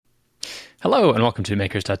Hello and welcome to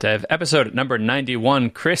Makers.dev, episode number 91.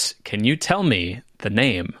 Chris, can you tell me the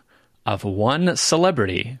name of one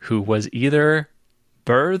celebrity who was either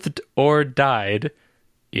birthed or died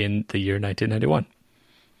in the year 1991?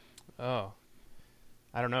 Oh,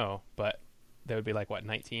 I don't know, but they would be like, what,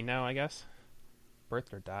 19 now, I guess?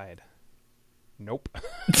 Birthed or died? Nope.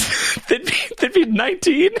 They'd be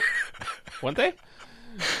 19? Wouldn't they?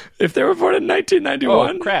 If they were born in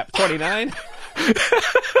 1991? Oh, crap, 29?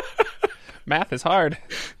 Math is hard.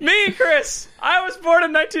 Me, Chris! I was born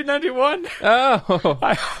in 1991. Oh.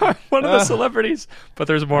 I'm one of the celebrities, but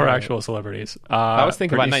there's more actual celebrities. I was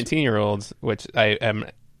thinking about 19-year-olds, which I am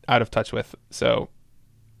out of touch with, so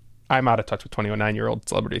I'm out of touch with 29-year-old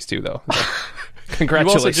celebrities too, though. So,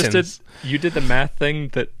 congratulations. You did the math thing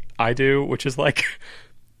that I do, which is like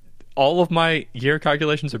all of my year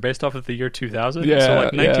calculations are based off of the year 2000. Yeah, so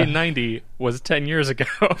like 1990 was 10 years ago,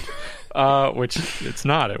 which it's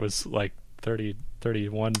not. It was like 30,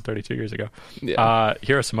 31, 32 years ago. Yeah.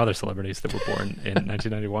 Here are some other celebrities that were born in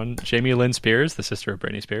 1991. Jamie Lynn Spears, the sister of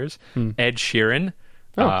Britney Spears. Ed Sheeran,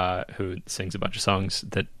 who sings a bunch of songs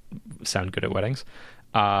that sound good at weddings.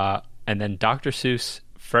 And then Dr. Seuss,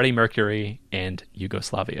 Freddie Mercury, and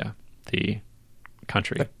Yugoslavia, the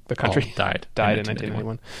country. The country died in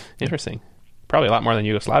 1991. Interesting. Probably a lot more than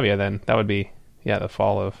Yugoslavia then. That would be, the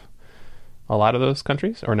fall of a lot of those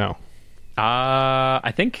countries, or no?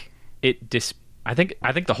 I think I think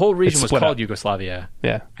the whole region was called Yugoslavia.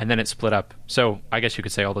 Yeah. And then it split up. So I guess you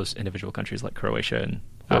could say all those individual countries like Croatia and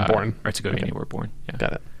were born. Herzegovina were born. Yeah.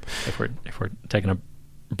 Got it. If we're taking a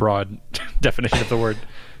broad definition of the word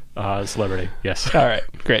celebrity, yes. All right,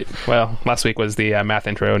 great. Well, last week was the math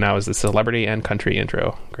intro. Now is the celebrity and country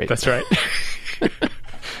intro. Great. That's right.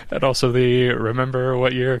 And also the remember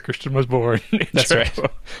what year Christian was born intro. That's right.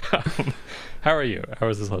 How are you? How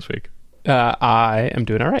was this last week? I am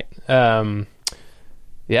doing all right.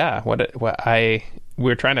 We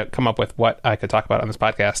were trying to come up with what I could talk about on this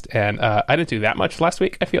podcast, and I didn't do that much last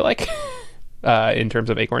week, I feel like, in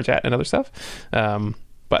terms of Acorn Chat and other stuff.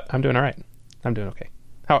 But I'm doing all right. I'm doing okay.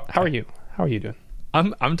 How are you? How are you doing?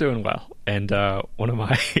 I'm doing well. And one of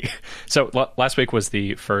my so last week was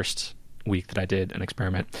the first week that I did an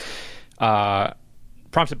experiment,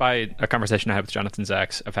 prompted by a conversation I had with Jonathan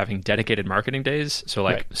Zacks of having dedicated marketing days.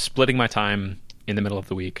 So splitting my time in the middle of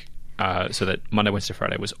the week, so that Monday, Wednesday,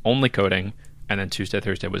 Friday was only coding, and then Tuesday,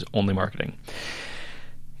 Thursday was only marketing.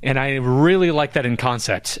 And I really like that in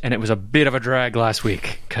concept, and it was a bit of a drag last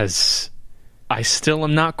week because I still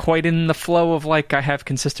am not quite in the flow of I have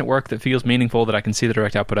consistent work that feels meaningful that I can see the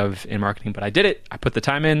direct output of in marketing, but I did it. I put the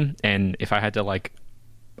time in, and if I had to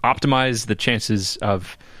optimize the chances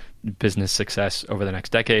of business success over the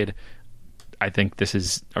next decade, I think this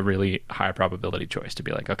is a really high probability choice to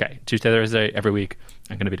be like, okay, Tuesday, Thursday, every week,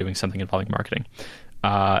 I'm going to be doing something involving marketing.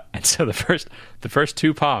 And so the first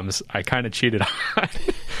two palms I kind of cheated on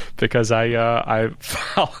because I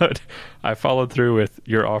followed through with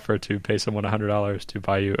your offer to pay someone $100 to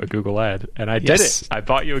buy you a Google ad, and I did it. I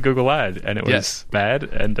bought you a Google ad, and it was bad.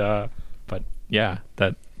 And but yeah,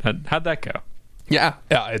 that how'd that go? Yeah,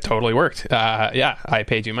 it totally worked. I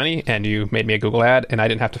paid you money, and you made me a Google ad, and I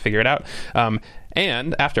didn't have to figure it out.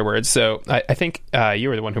 And afterwards, so I think you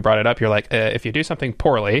were the one who brought it up. You're like, if you do something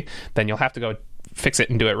poorly, then you'll have to go fix it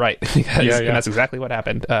and do it right. And that's exactly what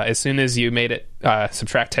happened. As soon as you made it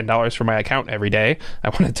subtract $10 from my account every day, I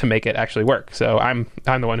wanted to make it actually work. So I'm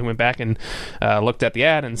the one who went back and looked at the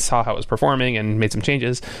ad and saw how it was performing and made some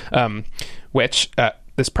changes, which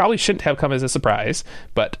this probably shouldn't have come as a surprise,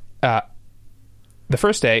 but the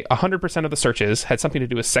first day, 100% of the searches had something to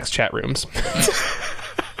do with sex chat rooms.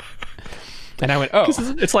 And I went,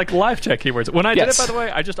 it's like live chat keywords. When I did it, by the way,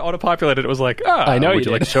 I just auto-populated. It was like, I know would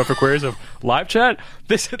you like to show for queries of live chat?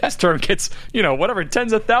 This term gets, whatever,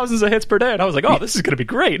 tens of thousands of hits per day. And I was like, this is going to be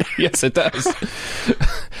great. Yes, it does.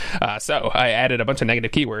 So I added a bunch of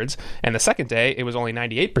negative keywords. And the second day, it was only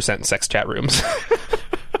 98% sex chat rooms.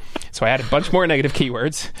 So I added a bunch more negative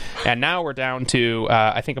keywords, and now we're down to,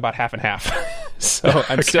 I think, about half and half. So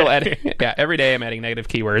I'm still adding, every day I'm adding negative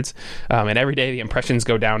keywords, and every day the impressions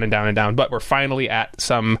go down and down and down, but we're finally at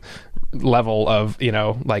some level of,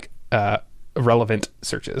 relevant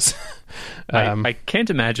searches. I can't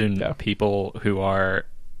imagine people who are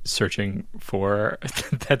searching for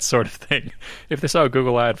that sort of thing. If they saw a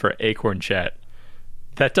Google ad for Acorn Chat,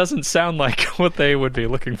 that doesn't sound like what they would be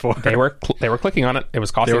looking for. They were clicking on it. It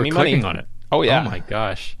was costing me money. Clicking on it. Oh yeah. Oh my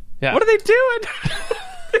gosh. Yeah. What are they doing?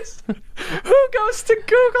 Who goes to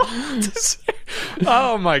Google to say,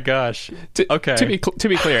 Oh my gosh. Okay. To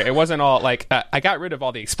be clear, it wasn't all like I got rid of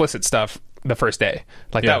all the explicit stuff the first day.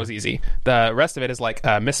 Like that was easy. The rest of it is like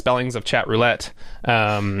misspellings of chat roulette.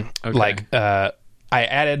 Like I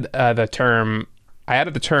added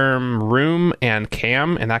the term room and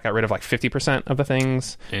cam, and that got rid of like 50% of the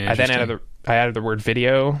things. I then added the word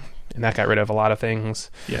video, and that got rid of a lot of things.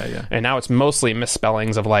 Yeah. And now it's mostly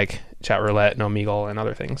misspellings of like chat roulette and Omegle and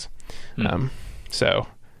other things. So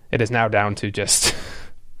it is now down to just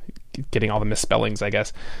getting all the misspellings, I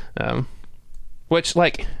guess. Which,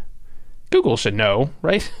 like, Google should know,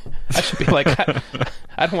 right? I should be like,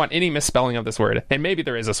 I don't want any misspelling of this word. And maybe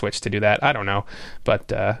there is a switch to do that. I don't know.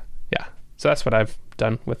 But, yeah. So that's what I've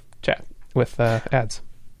done with ads.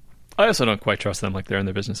 I also don't quite trust them. Like, they're in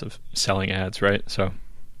the business of selling ads, right? So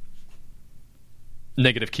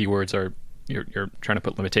negative keywords are, you're trying to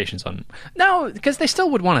put limitations on. No, because they still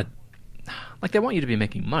would want to, like, they want you to be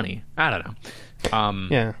making money. I don't know.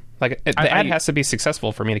 Yeah. Like, the ad has to be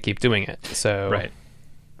successful for me to keep doing it. So, right.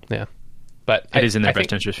 Yeah. But it is in their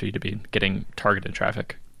best interest for you to be getting targeted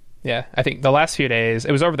traffic. Yeah, I think the last few days,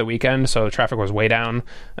 it was over the weekend, so traffic was way down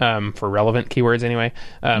for relevant keywords anyway.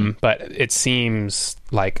 But it seems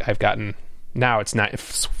like I've gotten, now it's not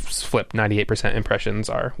flipped, 98% impressions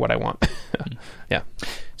are what I want. Yeah.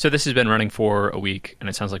 So this has been running for a week, and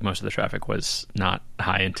it sounds like most of the traffic was not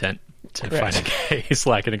high intent to find a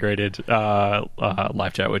Slack integrated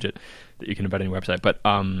live chat widget that you can embed on your website. But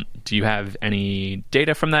do you have any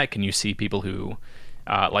data from that? Can you see people who,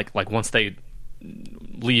 like once they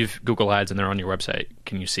leave Google Ads and they're on your website,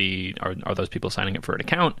 can you see, are those people signing up for an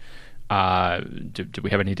account? Do we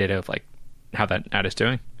have any data of like how that ad is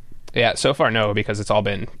doing? Yeah, so far no, because it's all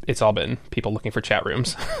been people looking for chat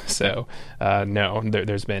rooms. So no,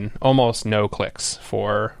 there's been almost no clicks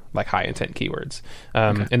for like high intent keywords.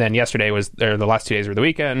 And then yesterday the last 2 days were the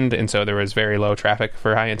weekend, and so there was very low traffic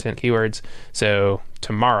for high intent keywords. So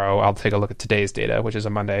tomorrow I'll take a look at today's data, which is a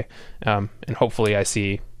Monday, and hopefully I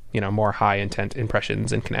see more high intent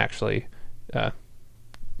impressions and can actually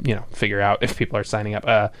figure out if people are signing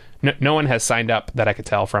up. No one has signed up that I could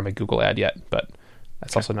tell from a Google ad yet, but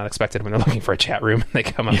that's also not expected when they're looking for a chat room and they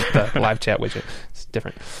come up with the live chat widget. It's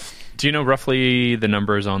different. Do you know roughly the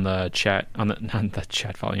numbers on the chat, not the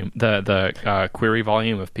chat volume, the query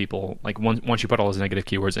volume of people? Like once you put all those negative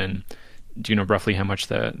keywords in, do you know roughly how much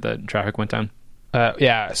the traffic went down?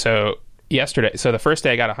 Yeah. So yesterday, the first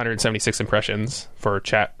day I got 176 impressions for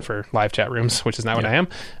live chat rooms, which is not what I am.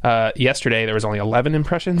 Yesterday there was only 11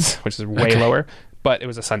 impressions, which is way lower, but it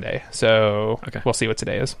was a Sunday. So we'll see what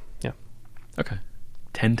today is. Yeah. Okay.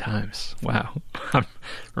 10 times. Wow. I'm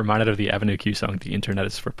reminded of the Avenue Q song, "The Internet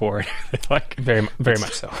is for Poor." Like very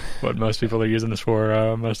much so. What most people are using this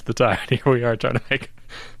for most of the time. Here we are trying to make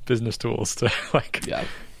business tools to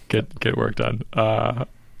get work done.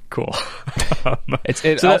 Cool.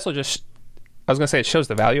 It also just, I was going to say, it shows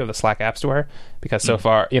the value of the Slack App Store, because so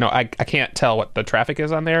far, I can't tell what the traffic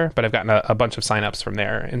is on there, but I've gotten a bunch of signups from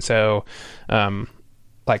there. And so,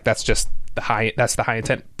 that's just the high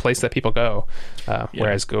intent place that people go,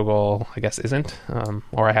 whereas Google, I guess, isn't,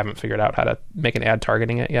 or I haven't figured out how to make an ad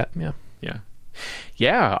targeting it yet.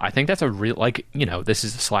 Yeah. I think that's a real, this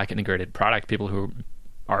is a Slack integrated product. People who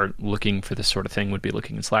are looking for this sort of thing would be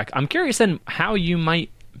looking in Slack. I'm curious then how you might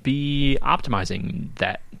be optimizing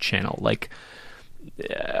that channel. Like,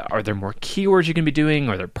 are there more keywords you can be doing?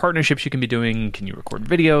 Are there partnerships you can be doing? Can you record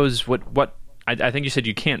videos? What? I think you said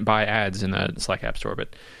you can't buy ads in the Slack App Store,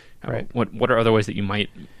 but what are other ways that you might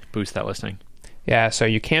boost that listing? Yeah, so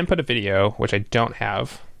you can put a video, which I don't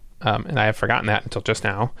have, and I have forgotten that until just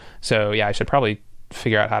now. So yeah, I should probably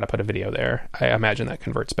figure out how to put a video there. I imagine that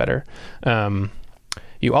converts better.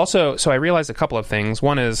 You also, so I realized a couple of things.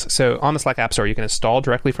 One is, so on the Slack App Store, you can install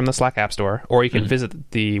directly from the Slack App Store, or you can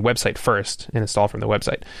visit the website first and install from the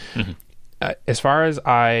website. As far as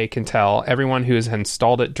I can tell, everyone who has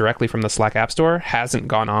installed it directly from the Slack App Store hasn't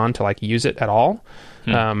gone on to use it at all.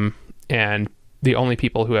 And the only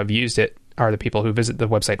people who have used it are the people who visit the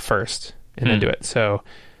website first and then do it. So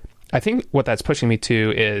I think what that's pushing me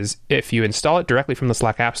to is, if you install it directly from the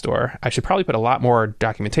Slack App Store, I should probably put a lot more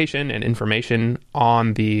documentation and information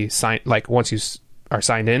on the once you are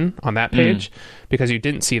signed in on that page, because you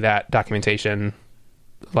didn't see that documentation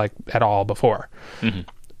at all before.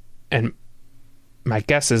 And my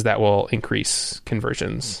guess is that will increase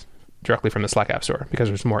conversions directly from the Slack App Store, because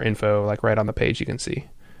there's more info right on the page you can see.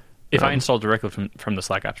 If I install directly from the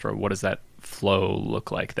Slack App Store, what does that flow look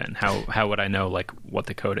like then? How would I know what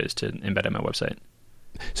the code is to embed in my website?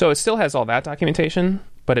 So it still has all that documentation,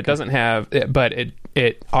 but it doesn't have. But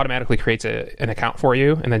it automatically creates an account for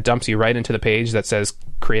you, and then dumps you right into the page that says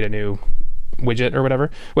create a new widget or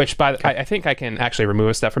whatever. Which I think I can actually remove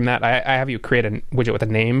a step from that. I have you create a widget with a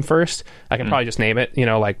name first. I can probably just name it,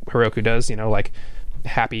 like Heroku does. Like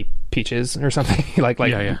Happy Peaches or something, like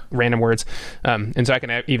random words. And so I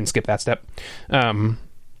can even skip that step.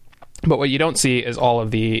 But what you don't see is all of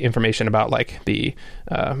the information about like the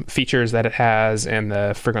features that it has and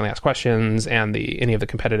the frequently asked questions and any of the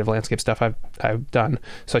competitive landscape stuff I've done.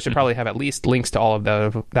 So I should probably have at least links to all of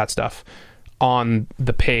that stuff on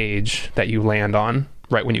the page that you land on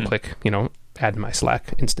right when you click, add my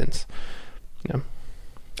Slack instance. Yeah.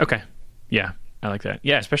 Okay. Yeah, I like that.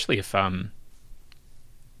 Yeah, especially if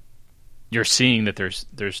you're seeing that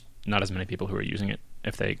there's not as many people who are using it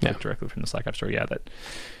if they click directly from the Slack App Store. Yeah, that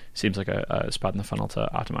seems like a spot in the funnel to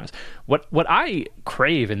optimize. What I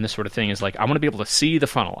crave in this sort of thing is like I want to be able to see the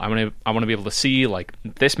funnel. I want to be able to see like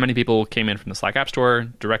this many people came in from the Slack App Store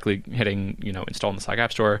directly hitting install in the Slack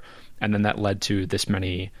App Store, and then that led to this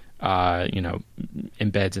many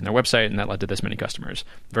embeds in their website, and that led to this many customers.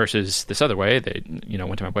 Versus this other way, they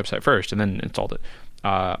went to my website first and then installed it.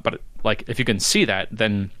 But like if you can see that,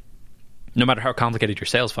 then no matter how complicated your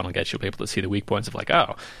sales funnel gets, you'll be able to see the weak points of like,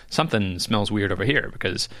 oh, something smells weird over here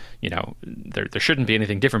because, there shouldn't be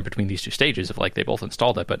anything different between these two stages of like they both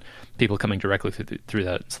installed it, but people coming directly through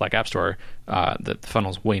the Slack App Store, the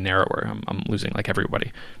funnel's way narrower. I'm losing like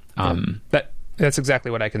everybody. That's exactly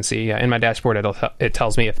what I can see. In my dashboard, it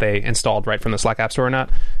tells me if they installed right from the Slack App Store or not,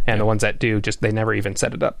 and the ones that do, they never even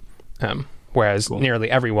set it up. Whereas nearly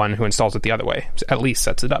everyone who installs it the other way at least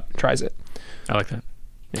sets it up, tries it. I like that.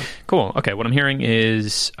 Yeah. Cool. Okay, what I'm hearing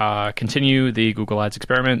is continue the Google Ads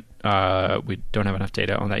experiment. We don't have enough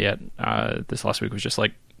data on that yet. This last week was just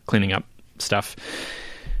like cleaning up stuff.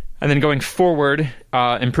 And then going forward,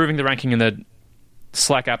 improving the ranking in the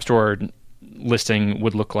Slack App Store listing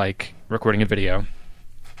would look like recording a video.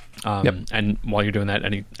 And while you're doing that,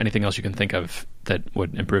 anything else you can think of that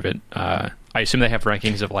would improve it? I assume they have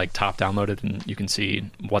rankings of like top downloaded, and you can see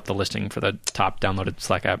what the listing for the top downloaded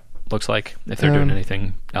Slack app looks like if they're doing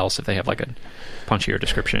anything else, if they have like a punchier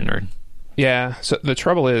description or so the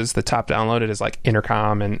trouble is the top downloaded is like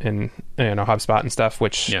Intercom and HubSpot and stuff,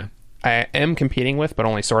 which I am competing with, but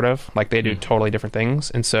only sort of. Like they do totally different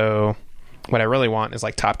things, and so what I really want is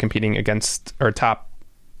like top competing against, or top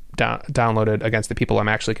downloaded against the people I'm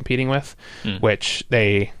actually competing with, which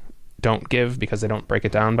they don't give because they don't break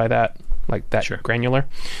it down by that granular.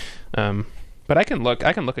 But I can look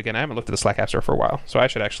again. I haven't looked at the Slack App Store for a while, so I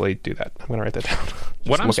should actually do that. I'm going to write that down.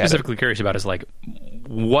 What I'm specifically curious about is like,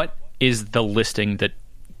 what is the listing that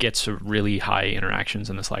gets really high interactions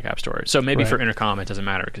in the Slack App Store? So maybe for Intercom, it doesn't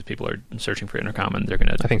matter because people are searching for Intercom and they're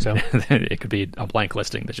going to... I think so. It could be a blank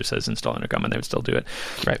listing that just says install Intercom and they would still do it.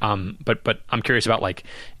 Right. But I'm curious about like,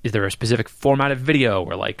 is there a specific format of video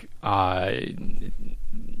or like...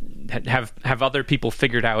 Have other people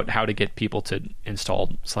figured out how to get people to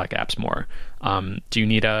install Slack apps more? Do you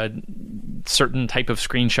need a certain type of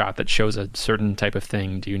screenshot that shows a certain type of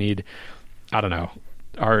thing? Do you need, I don't know,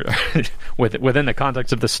 within the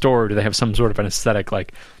context of the store, do they have some sort of an aesthetic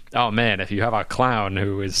like, oh man, if you have a clown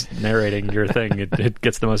who is narrating your thing, it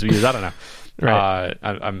gets the most views? I don't know.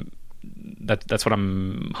 Right. That's what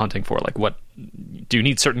I'm hunting for. Like, what do you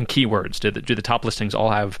need? Certain keywords? Do the top listings all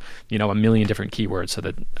have a million different keywords so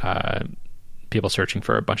that people searching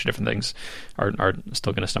for a bunch of different things are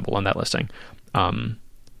still going to stumble on that listing?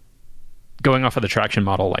 Going off of the traction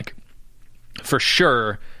model, like for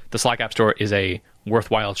sure, the Slack App Store is a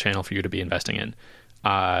worthwhile channel for you to be investing in.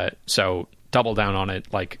 So double down on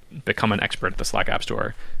it. Like, become an expert at the Slack App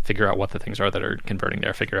Store. Figure out what the things are that are converting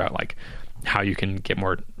there. Figure out like how you can get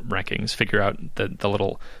more rankings, figure out the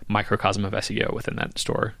little microcosm of SEO within that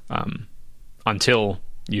store until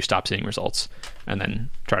you stop seeing results, and then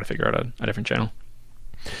try to figure out a different channel.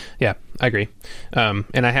 Yeah, I agree.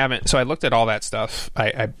 And I haven't, so I looked at all that stuff.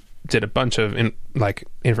 I did a bunch of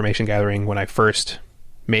information gathering when I first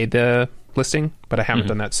made the listing, but I haven't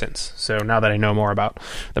done that since. So now that I know more about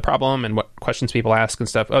the problem and what questions people ask and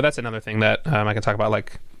stuff, that's another thing that I can talk about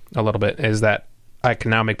like a little bit, is that I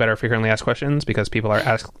can now make better frequently asked questions because people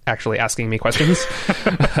are actually asking me questions.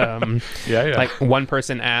 Like one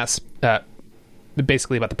person asked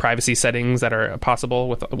basically about the privacy settings that are possible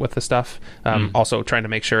with the stuff. Also trying to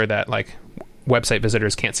make sure that like website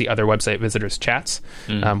visitors can't see other website visitors' chats,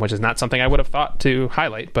 which is not something I would have thought to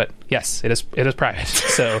highlight. But yes, it is private.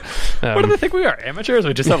 So what do they think we are, amateurs?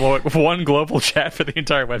 We just have one global chat for the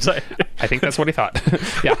entire website. I think that's what he thought.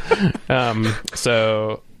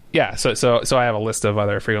 So I have a list of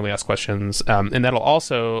other frequently asked questions, and that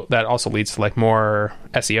also leads to like more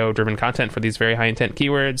SEO driven content for these very high intent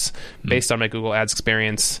keywords based on my Google Ads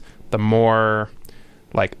experience. The more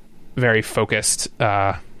like very focused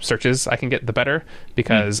searches I can get, the better,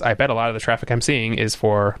 because I bet a lot of the traffic I'm seeing is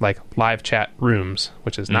for like live chat rooms,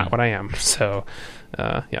 which is not what I am. So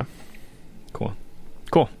yeah.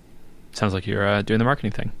 Cool. Sounds like you're doing the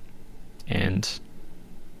marketing thing. And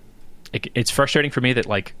it's frustrating for me that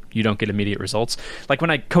like you don't get immediate results. Like when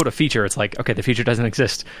I code a feature, it's like, okay, the feature doesn't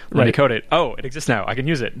exist. When I code it, oh, it exists now. I can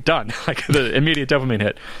use it. Done. Like the immediate dopamine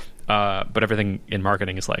hit. But everything in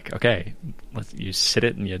marketing is like, okay, you sit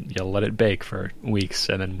it and you let it bake for weeks,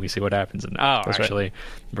 and then we see what happens. And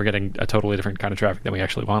we're getting a totally different kind of traffic than we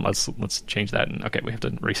actually want. Let's change that. And okay, we have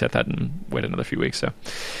to reset that and wait another few weeks. So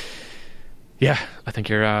yeah, I think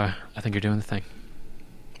you're doing the thing.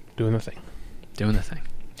 Doing the thing.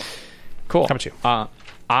 Cool. How about you?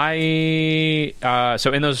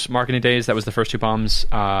 So in those marketing days, that was the first 2 bombs.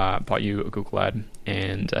 Bought you a Google ad,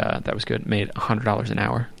 and that was good. Made $100 an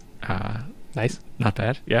hour. Nice. Not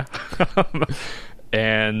bad. Yeah.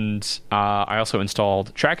 And I also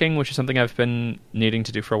installed tracking, which is something I've been needing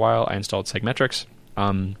to do for a while. I installed Segmetrics.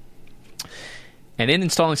 And in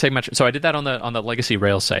installing Segmetrics, so I did that on the legacy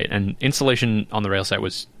Rails site, and installation on the Rails site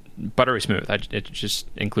was buttery smooth. It just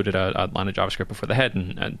included a line of JavaScript before the head,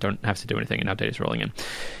 and don't have to do anything, and now data's rolling in.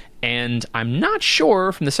 And I'm not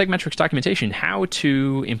sure from the Segmetrics documentation how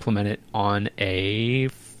to implement it on a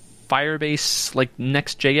Firebase, like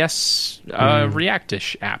Next.js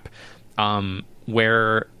React-ish app,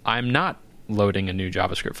 where I'm not loading a new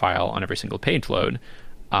JavaScript file on every single page load.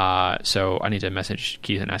 So I need to message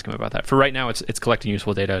Keith and ask him about that. For right now, it's collecting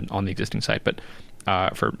useful data on the existing site, but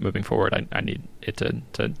for moving forward, I need it to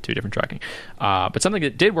do different tracking. But something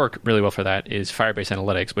that did work really well for that is Firebase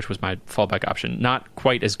Analytics, which was my fallback option. Not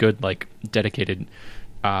quite as good, like dedicated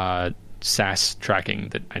SaaS tracking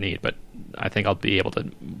that I need, but I think I'll be able to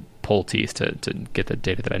pull teeth to get the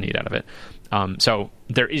data that I need out of it. So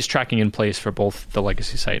there is tracking in place for both the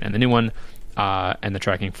legacy site and the new one. And the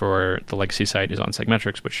tracking for the legacy site is on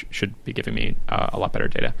Segmetrics, which should be giving me a lot better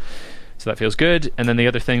data. So that feels good. And then the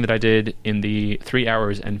other thing that I did in the 3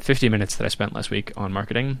 hours and 50 minutes that I spent last week on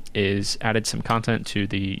marketing is added some content to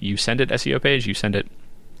the You Send It SEO page. You Send It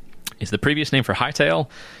is the previous name for Hightail,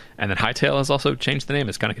 and then Hightail has also changed the name.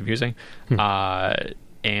 It's kind of confusing.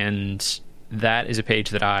 And that is a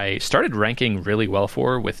page that I started ranking really well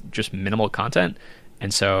for with just minimal content.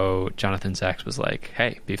 And so Jonathan Zaks was like,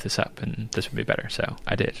 hey, beef this up, and this would be better. So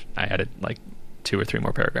I did. I added like 2 or 3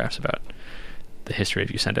 more paragraphs about the history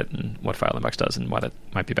of You Send It and what File Inbox does and why that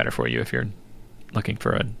might be better for you if you're looking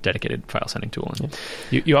for a dedicated file sending tool. And,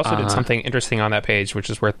 you also did something interesting on that page, which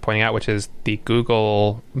is worth pointing out, which is the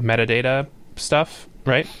Google metadata stuff,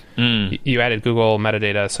 right? You added Google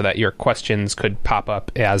metadata so that your questions could pop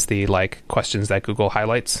up as the like questions that Google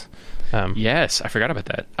highlights. Yes, I forgot about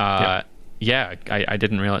that. Yeah, I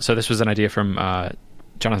didn't realize. So this was an idea from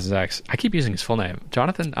Jonathan Zaks. I keep using his full name.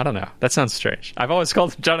 Jonathan? I don't know. That sounds strange. I've always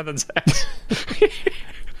called him Jonathan Zaks.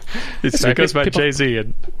 It goes by Jay-Z.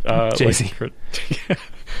 And, Jay-Z.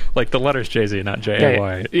 Like the letters Jay-Z, not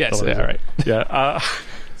J-A-Y. Yeah. Yes, yeah, right. Yeah.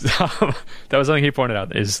 That was something he pointed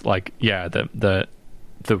out is like, yeah, the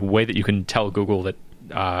way that you can tell Google that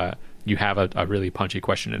you have a really punchy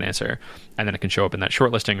question and answer, and then it can show up in that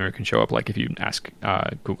shortlisting, or it can show up like if you ask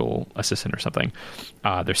Google Assistant or something.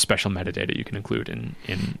 There's special metadata you can include in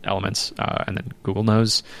Elements, and then Google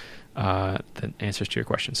knows the answers to your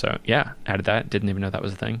question. So yeah, added that. Didn't even know that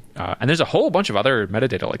was a thing. And there's a whole bunch of other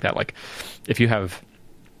metadata like that. Like if you have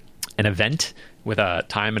an event with a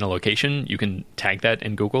time and a location, you can tag that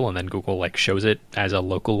in Google, and then Google like shows it as a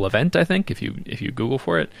local event, I think, if you Google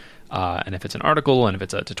for it. And if it's an article, and if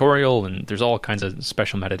it's a tutorial, and there's all kinds of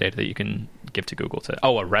special metadata that you can give to Google to,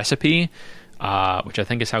 a recipe, which I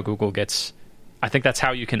think is how Google gets, I think that's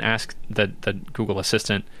how you can ask the Google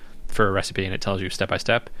Assistant for a recipe, and it tells you step by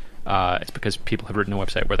step. It's because people have written a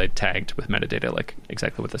website where they tagged with metadata, like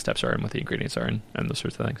exactly what the steps are and what the ingredients are, and those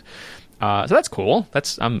sorts of things. So that's cool.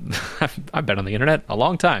 I've been on the internet a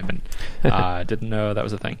long time, and didn't know that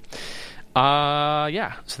was a thing.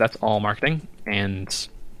 Yeah, so that's all marketing, and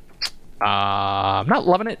I'm not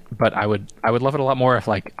loving it, but I would love it a lot more if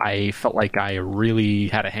like I felt like I really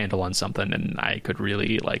had a handle on something, and I could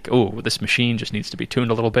really like, oh, this machine just needs to be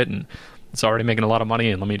tuned a little bit, and it's already making a lot of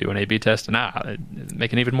money, and let me do an A/B test, and it's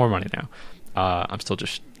making even more money now. I'm still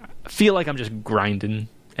just feel like I'm just grinding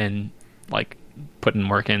and like putting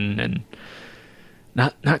work in, and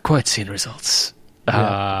not quite seeing results.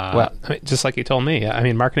 Well, I mean, just like you told me, I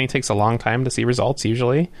mean, marketing takes a long time to see results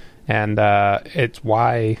usually. And it's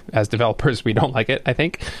why, as developers, we don't like it, I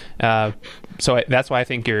think. So that's why I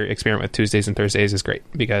think your experiment with Tuesdays and Thursdays is great,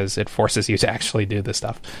 because it forces you to actually do this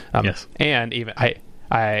stuff. Yes. And even I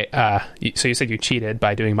So you said you cheated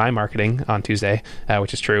by doing my marketing on Tuesday,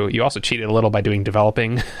 which is true. You also cheated a little by doing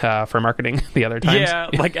developing for marketing the other times. Yeah,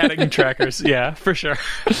 like adding trackers. Yeah, for sure.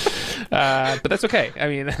 But that's okay. I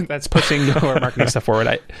mean, that's pushing your marketing stuff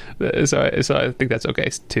forward. So I think that's okay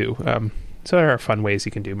too. So there are fun ways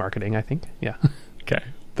you can do marketing, I think. Yeah. Okay.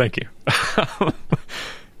 Thank you.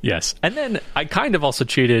 Yes. And then I kind of also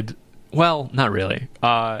cheated. Well, not really.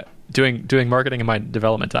 Doing marketing in my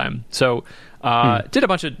development time. So did a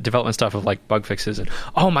bunch of development stuff of like bug fixes. And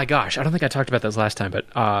oh my gosh, I don't think I talked about this last time, but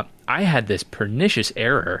I had this pernicious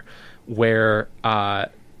error where,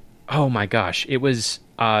 oh my gosh, it was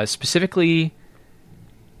specifically...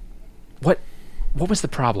 What was the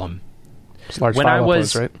problem? Large file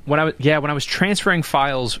uploads, right? When I was transferring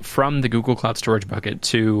files from the Google Cloud Storage bucket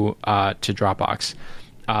to Dropbox,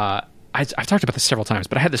 I've talked about this several times,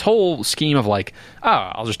 but I had this whole scheme of like,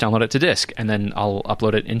 I'll just download it to disk and then I'll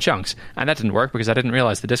upload it in chunks, and that didn't work because I didn't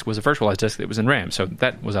realize the disk was a virtualized disk that was in RAM, so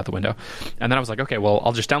that was out the window. And then I was like, okay, well,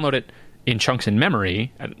 I'll just download it in chunks in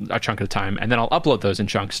memory, a chunk at a time, and then I'll upload those in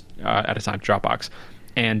chunks at a time to Dropbox.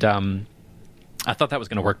 And I thought that was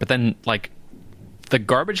going to work, but then like the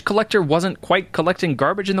garbage collector wasn't quite collecting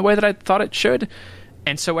garbage in the way that I thought it should.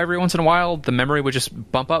 And so every once in a while, the memory would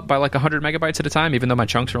just bump up by like 100 megabytes at a time, even though my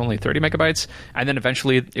chunks are only 30 megabytes. And then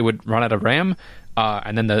eventually it would run out of RAM,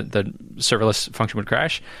 and then the serverless function would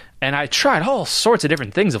crash. And I tried all sorts of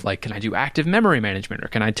different things of like, can I do active memory management? Or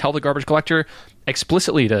can I tell the garbage collector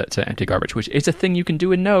explicitly to empty garbage, which is a thing you can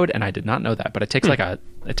do in Node. And I did not know that, but it takes like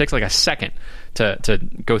a second to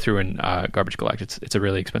go through and garbage collect. It's a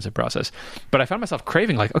really expensive process. But I found myself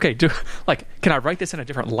craving like, okay, can I write this in a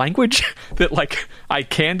different language that like I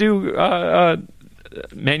can do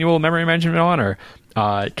manual memory management on, or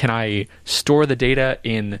can I store the data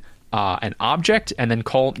in an object and then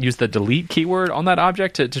use the delete keyword on that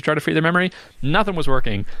object to try to free their memory? Nothing was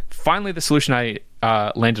working. Finally, the solution I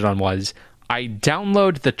landed on was I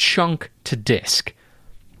download the chunk to disk,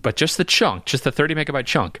 but just the chunk, just the 30 megabyte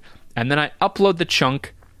chunk, and then I upload the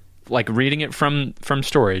chunk, like reading it from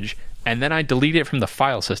storage, and then I delete it from the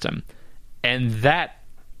file system, and that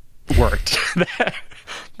worked.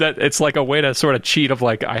 That it's like a way to sort of cheat of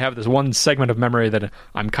like, I have this one segment of memory that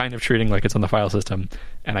I'm kind of treating like it's on the file system,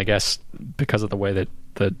 and I guess because of the way that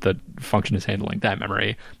the function is handling that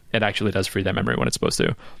memory, it actually does free that memory when it's supposed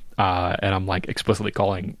to, and I'm like explicitly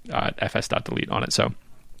calling fs.delete on it. So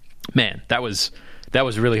man, that was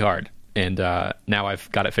really hard, and now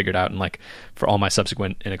I've got it figured out, and like for all my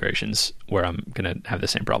subsequent integrations where I'm gonna have the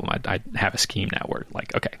same problem, I have a scheme now where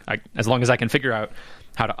like, okay, as long as I can figure out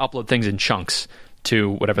how to upload things in chunks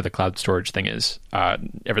to whatever the cloud storage thing is,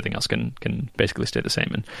 everything else can basically stay the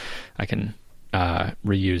same, and I can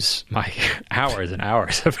reuse my hours and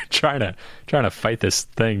hours of trying to fight this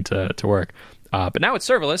thing to work. But now it's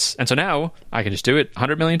serverless, and so now I can just do it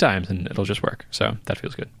 100 million times and it'll just work. So that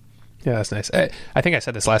feels good. Yeah, that's nice. I think I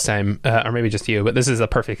said this last time, or maybe just you, but this is a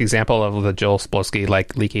perfect example of the Joel Spolsky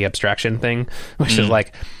like leaky abstraction thing, which is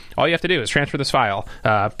like, all you have to do is transfer this file,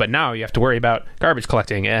 but now you have to worry about garbage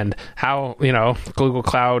collecting and how Google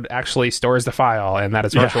Cloud actually stores the file, and that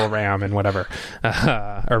is virtual RAM and whatever,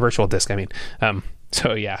 or virtual disk. I mean,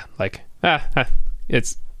 so yeah, like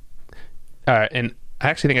it's and I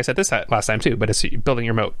actually think I said this last time too, but it's building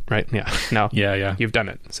your moat, right? Yeah, no, yeah, you've done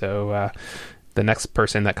it. So the next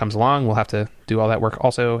person that comes along will have to do all that work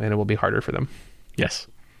also, and it will be harder for them. Yes.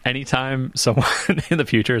 Anytime someone in the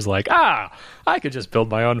future is like, I could just build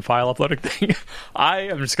my own file uploading thing, I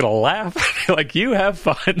am just going to laugh. Like, you have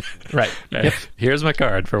fun. Right. Yep. Here's my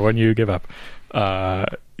card for when you give up.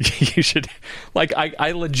 You should, like,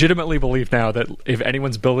 I legitimately believe now that if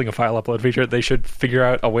anyone's building a file upload feature, they should figure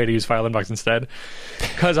out a way to use File Inbox instead.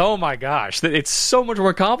 Because, oh my gosh, it's so much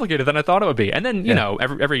more complicated than I thought it would be. And then, you know,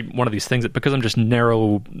 every one of these things, because I'm just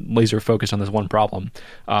narrow, laser focused on this one problem,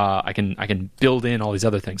 I can build in all these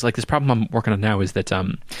other things. Like, this problem I'm working on now is that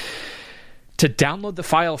to download the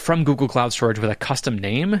file from Google Cloud Storage with a custom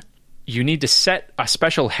name, you need to set a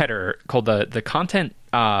special header called the content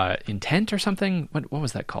intent or something. What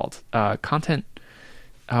was that called? Content.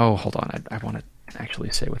 Oh, hold on. I want to actually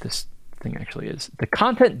say what this thing actually is. The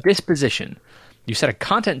content disposition. You set a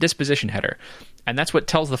content disposition header, and that's what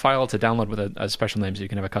tells the file to download with a special name, so you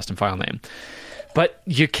can have a custom file name. But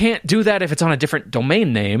you can't do that if it's on a different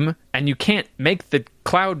domain name, and you can't make the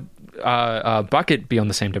cloud bucket be on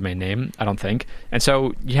the same domain name, I don't think. And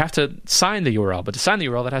so you have to sign the URL, but to sign the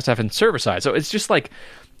URL, that has to happen server side. So it's just like,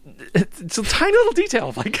 it's a tiny little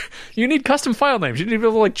detail. Like, you need custom file names. You need to be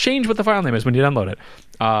able to like change what the file name is when you download it.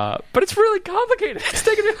 But it's really complicated. It's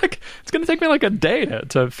going to take me like a day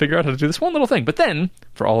to figure out how to do this one little thing. But then,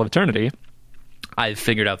 for all of eternity, I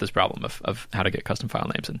figured out this problem of how to get custom file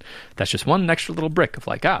names, and that's just one extra little brick of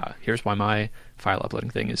like, here's why my file uploading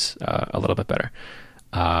thing is a little bit better.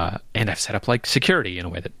 And I've set up like security in a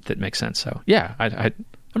way that makes sense. So yeah,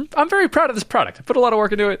 I'm very proud of this product. I put a lot of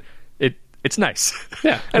work into it. It's nice.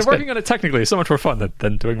 Yeah, and working on it technically is so much more fun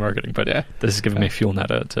than doing marketing. But yeah, this is giving me fuel now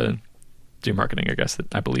to do marketing, I guess,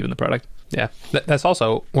 that I believe in the product. Yeah, that's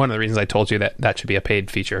also one of the reasons I told you that should be a paid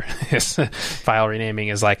feature. Is file renaming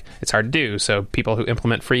is like, it's hard to do, so people who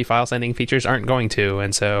implement free file sending features aren't going to,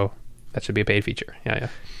 and so that should be a paid feature. Yeah.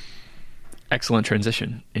 Excellent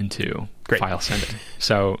transition into file sending.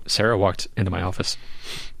 So Sarah walked into my office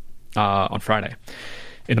on Friday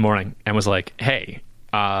in the morning and was like, hey,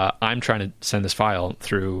 I'm trying to send this file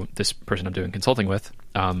through this person I'm doing consulting with.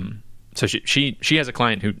 So she has a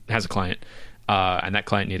client who has a client, and that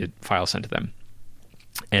client needed files sent to them.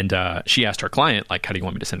 And she asked her client, like, how do you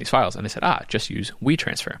want me to send these files? And they said, just use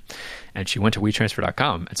WeTransfer. And she went to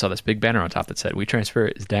WeTransfer.com and saw this big banner on top that said,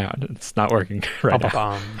 WeTransfer is down. It's not working right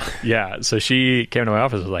now. Yeah, so she came to my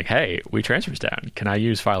office and was like, hey, WeTransfer's down. Can I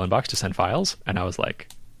use FileInbox to send files? And I was like,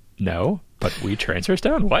 no, but WeTransfer's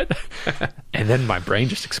down? What? And then my brain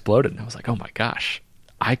just exploded, and I was like, oh my gosh.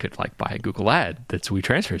 I could like buy a Google ad that's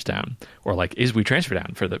WeTransfer's down, or like is WeTransfer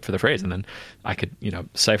down for the phrase, and then I could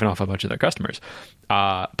siphon off a bunch of their customers.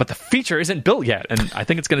 But the feature isn't built yet, and I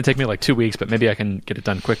think it's going to take me like 2 weeks, but maybe I can get it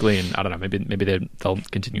done quickly. And I don't know, maybe they'll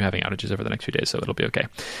continue having outages over the next few days, so it'll be okay.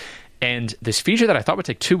 And this feature that I thought would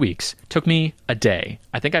take 2 weeks took me a day.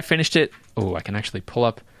 I think I finished it. Oh, I can actually pull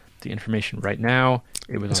up the information right now.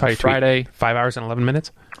 It was on Friday. 5 hours and 11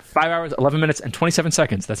 minutes. 5 hours, 11 minutes, and 27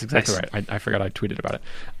 seconds. That's exactly nice. Right. I forgot I tweeted about it.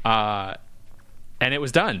 And it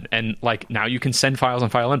was done. And like now you can send files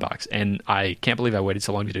on FileInbox. And I can't believe I waited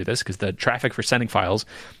so long to do this because the traffic for sending files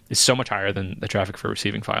is so much higher than the traffic for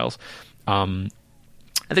receiving files. And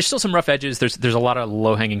there's still some rough edges. There's a lot of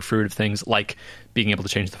low-hanging fruit of things like being able to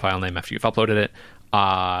change the file name after you've uploaded it.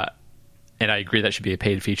 And I agree that should be a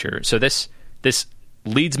paid feature. So this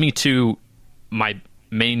leads me to my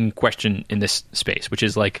main question in this space, which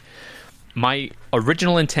is like my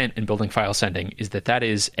original intent in building file sending is that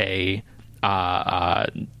is a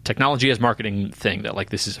technology as marketing thing, that like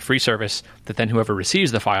this is a free service that then whoever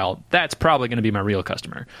receives the file, that's probably going to be my real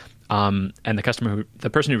customer. And the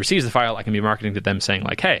person who receives the file, I can be marketing to them saying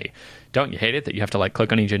like, hey, don't you hate it that you have to like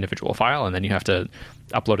click on each individual file and then you have to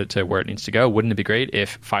upload it to where it needs to go? Wouldn't it be great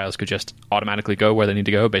if files could just automatically go where they need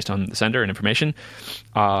to go based on the sender and information?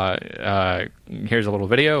 Here's a little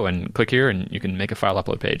video and click here and you can make a file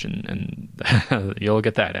upload page and you'll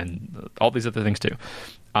get that and all these other things too.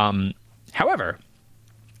 However,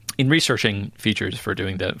 in researching features for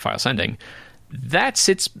doing the file sending, that's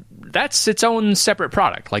its own separate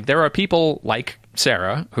product. Like there are people like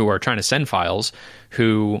Sarah who are trying to send files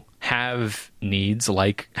who have needs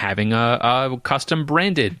like having a custom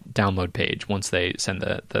branded download page once they send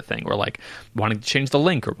the thing, or like wanting to change the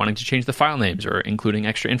link or wanting to change the file names or including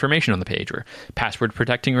extra information on the page or password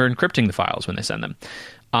protecting or encrypting the files when they send them.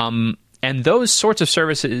 And those sorts of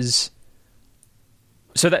services...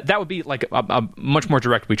 So that would be like a much more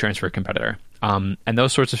direct WeTransfer competitor. And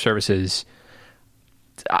those sorts of services,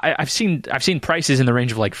 I've seen prices in the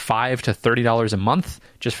range of like $5 to $30 a month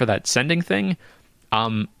just for that sending thing.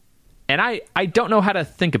 And I don't know how to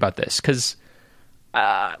think about this because,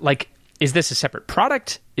 like, is this a separate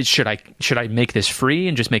product? Should I make this free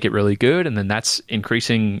and just make it really good, and then that's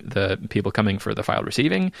increasing the people coming for the file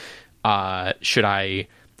receiving? Should I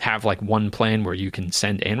have like one plan where you can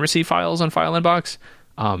send and receive files on FileInbox?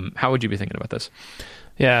 How would you be thinking about this?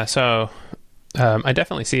 Yeah, so I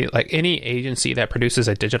definitely see like any agency that produces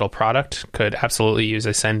a digital product could absolutely use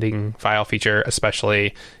a sending file feature,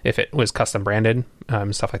 especially if it was custom branded,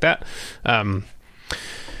 stuff like that. But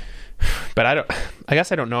I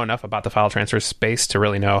guess I don't know enough about the file transfer space to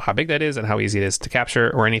really know how big that is and how easy it is to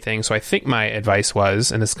capture or anything. So I think my advice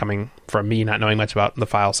was, and this is coming from me not knowing much about the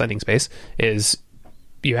file sending space, is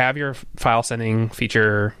you have your file sending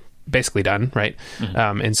feature basically done, right?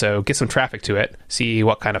 Mm-hmm. And so get some traffic to it, see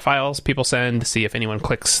what kind of files people send, see if anyone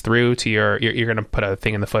clicks through to you're going to put a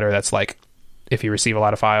thing in the footer that's like, if you receive a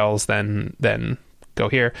lot of files, then go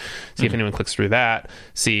here, see if anyone clicks through that,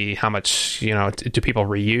 see how much, do people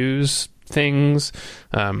reuse things,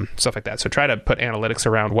 stuff like that. So try to put analytics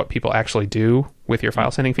around what people actually do with your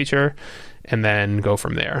file sending feature and then go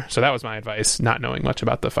from there. So that was my advice, not knowing much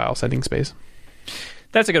about the file sending space.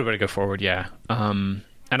 That's a good way to go forward. Yeah.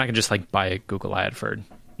 And I can just like buy a Google ad for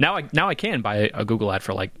now I can buy a Google ad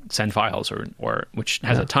for like send files or which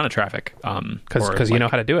has a ton of traffic. Because you know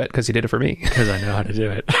how to do it because you did it for me. Because I know how to do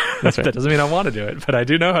it. That's right. That doesn't mean I want to do it, but I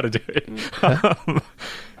do know how to do it.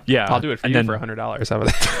 Yeah, I'll do it for you for $100. How about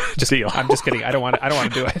that? Just deal. I'm just kidding. I don't want to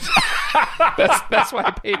do it. That's why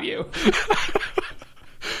I paid you.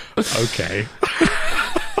 Okay.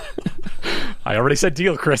 I already said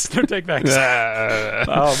deal, Chris. No take backs.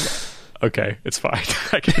 Okay, it's fine.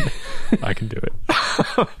 I can do it.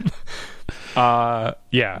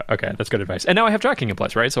 Yeah, okay, that's good advice. And now I have tracking in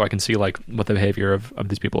place, right? So I can see like what the behavior of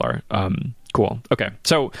these people are. Cool. Okay.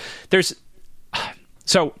 So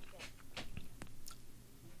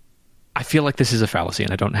I feel like this is a fallacy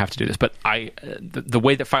and I don't have to do this, but the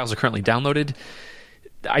way that files are currently downloaded,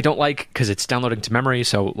 I don't like, because it's downloading to memory.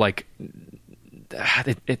 So like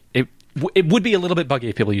it would be a little bit buggy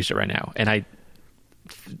if people used it right now. And I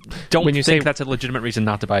don't think that's a legitimate reason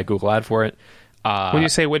not to buy a Google ad for it. When you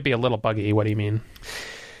say it would be a little buggy, what do you mean?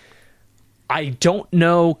 I don't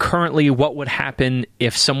know currently what would happen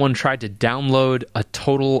if someone tried to download a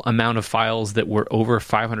total amount of files that were over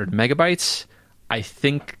 500 megabytes. I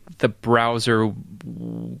think the browser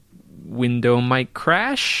window might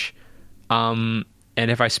crash. And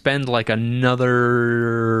if I spend like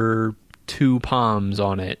another 2 palms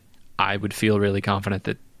on it, I would feel really confident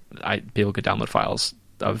that people could download files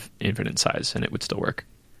of infinite size and it would still work.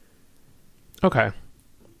 Okay.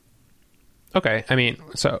 I mean,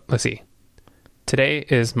 so let's see. Today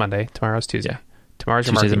is Monday. Tomorrow's Tuesday. Yeah. Tomorrow's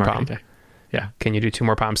your marketing palm. Day. Yeah. Can you do 2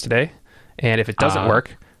 more palms today? And if it doesn't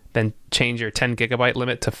work, then change your 10 gigabyte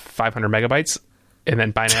limit to 500 megabytes and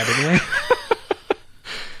then buy an ad anyway.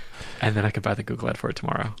 And then I could buy the Google ad for it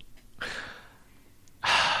tomorrow.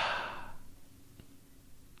 I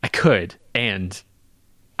could. And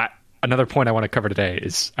another point I want to cover today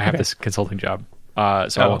is I have this consulting job.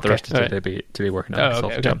 So I want the rest of the day to be working on a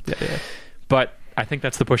consulting job. Yeah. But I think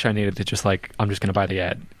that's the push I needed to just like, I'm just going to buy the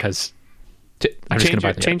ad because I'm just going to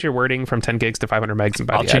buy the ad. Change your wording from 10 gigs to 500 megs and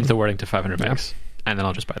buy the ad. I'll change the wording to 500 megs and then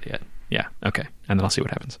I'll just buy the ad. Yeah. Okay. And then I'll see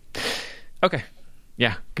what happens. Okay.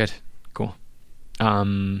 Yeah. Good. Cool. All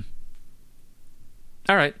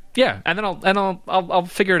right. Yeah. And then I'll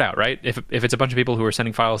figure it out, right? If it's a bunch of people who are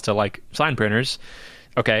sending files to like sign printers,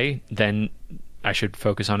 okay, then I should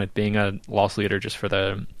focus on it being a loss leader just for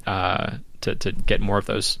the to get more of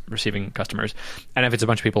those receiving customers. And if it's a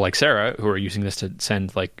bunch of people like Sarah who are using this to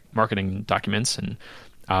send like marketing documents and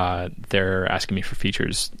they're asking me for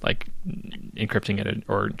features like encrypting it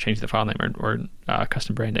or changing the file name or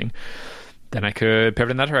custom branding, then I could pivot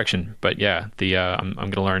in that direction. But yeah, I'm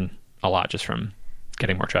going to learn a lot just from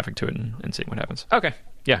getting more traffic to it and seeing what happens. Okay.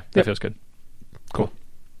 Yeah, that feels good. Cool.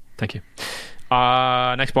 Thank you.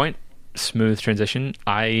 Next point. Smooth transition.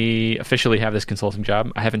 I officially have this consulting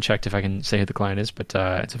job. I haven't checked if I can say who the client is, but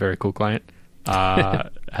it's a very cool client.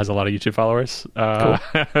 Has a lot of YouTube followers.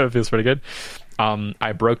 Cool. Feels pretty good.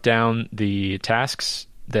 I broke down the tasks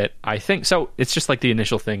that I think... So it's just like the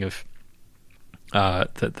initial thing of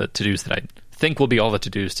the to-dos that I think will be all the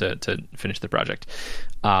to-dos to finish the project.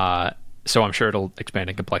 So I'm sure it'll expand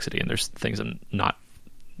in complexity, and there's things I'm not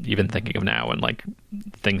even thinking of now, and like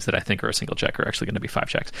things that I think are a single check are actually going to be 5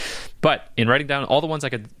 checks. But in writing down all the ones I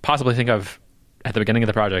could possibly think of at the beginning of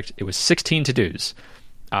the project, it was 16 to-dos,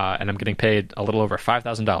 and I'm getting paid a little over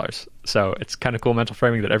 $5,000. So it's kind of cool mental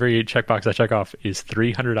framing that every checkbox I check off is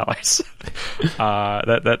 $300.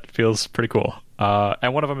 That feels pretty cool.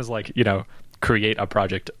 And one of them is like, create a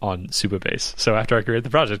project on Supabase. So after I create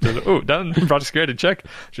the project, done, project's created, check.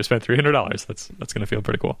 Just spent $300. That's going to feel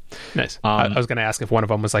pretty cool. Nice. I was going to ask if one of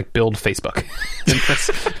them was like build Facebook.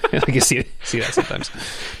 Like you see that sometimes.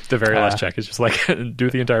 The very last check is just like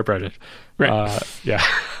do the entire project. Right. Yeah.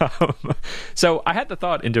 So I had the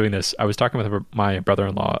thought in doing this. I was talking with my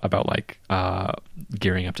brother-in-law about like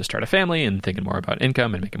gearing up to start a family and thinking more about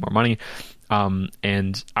income and making more money.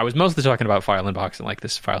 And I was mostly talking about File Inbox and like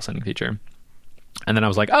this file sending feature. And then I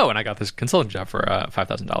was like, and I got this consulting job for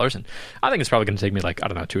 $5,000. And I think it's probably going to take me like,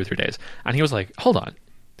 2 or 3 days. And he was like, hold on,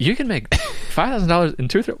 you can make $5,000 in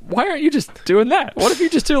 2 or 3. Why aren't you just doing that? What if you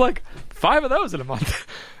just do like 5 of those in a month?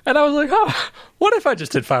 And I was like, what if I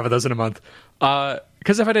just did 5 of those in a month?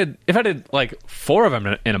 Because if I did like 4 of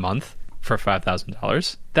them in a month for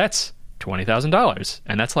 $5,000, that's $20,000.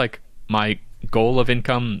 And that's like my goal of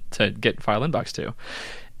income to get File Inbox to.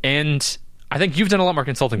 And I think you've done a lot more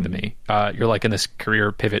consulting than me. You're like in this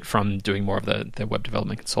career pivot from doing more of the web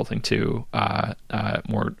development consulting to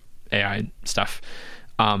more AI stuff.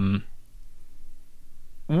 What am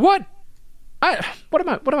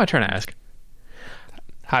I trying to ask?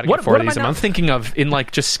 How to get 4 of these a month? What am I not thinking of in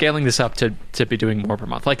like just scaling this up to be doing more per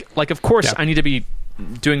month? Like of course I need to be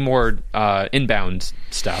doing more inbound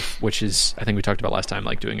stuff, which is, I think we talked about last time,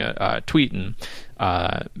 like doing a tweet and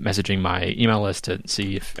messaging my email list to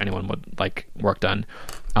see if anyone would like work done.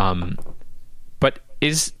 But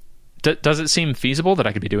does it seem feasible that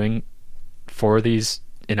I could be doing 4 of these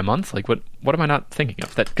in a month? Like, what am I not thinking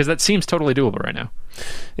of? Because that seems totally doable right now.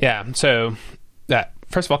 Yeah. So that,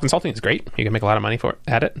 first of all, consulting is great. You can make a lot of money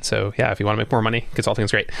at it. So yeah, if you want to make more money, consulting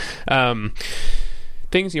is great.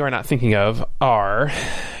 Things you are not thinking of are,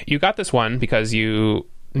 you got this one because you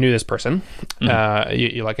knew this person.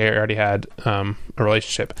 You like already had a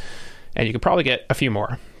relationship, and you could probably get a few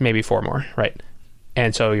more, maybe 4 more, right?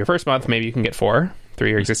 And so your first month, maybe you can get 4 through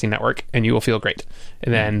your existing network, and you will feel great.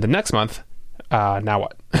 And then the next month, now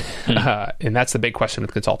what? And that's the big question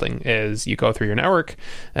with consulting: is you go through your network,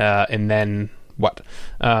 and then what?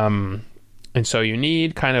 And so you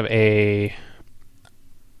need kind of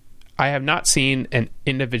I have not seen an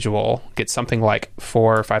individual get something like $4,000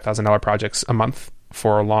 or $5,000 projects a month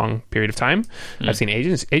for a long period of time. I've seen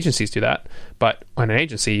agencies do that, but on an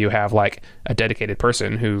agency, you have like a dedicated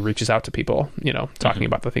person who reaches out to people, talking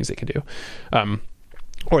about the things they can do.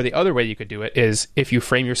 Or the other way you could do it is if you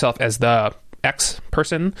frame yourself as the X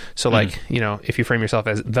person. So like, if you frame yourself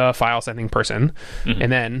as the file sending person,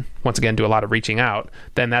 and then once again, do a lot of reaching out,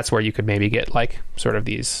 then that's where you could maybe get like sort of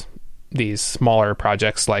these smaller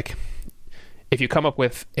projects. Like if you come up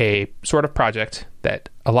with a sort of project that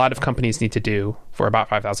a lot of companies need to do for about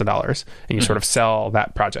 $5,000 and you sort of sell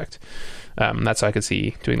that project, that's how I could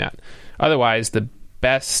see doing that. Otherwise, the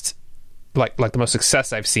best, like the most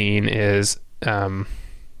success I've seen is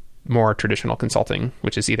more traditional consulting,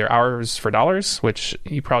 which is either hours for dollars, which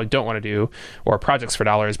you probably don't want to do, or projects for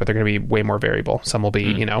dollars, but they're going to be way more variable. Some will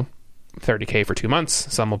be, $30K for 2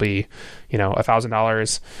 months. Some will be,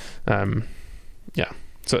 $1,000. Yeah.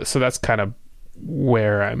 So that's kind of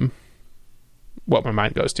what my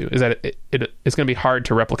mind goes to, is that it's going to be hard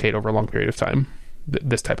to replicate over a long period of time,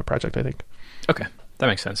 this type of project, I think. Okay. That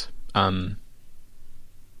makes sense. And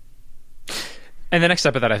the next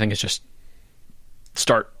step of that, I think, is just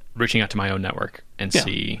start reaching out to my own network and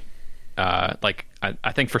see, I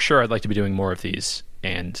think for sure I'd like to be doing more of these.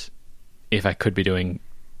 And if I could be doing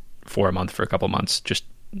 4 a month for a couple months just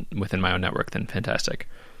within my own network, then fantastic.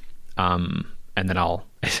 And then I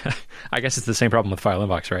guess it's the same problem with File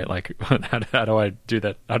Inbox, right? Like, how do I do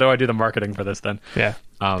that? How do I do the marketing for this then? Yeah.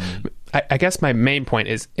 I guess my main point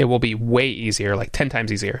is it will be way easier, like 10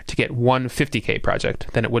 times easier to get one 50K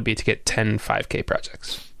project than it would be to get 10 5K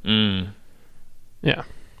projects. Yeah.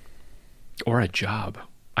 Or a job.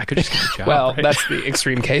 I could just get a job. Well, right? That's the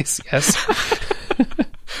extreme case, yes.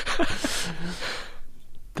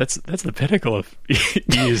 That's the pinnacle of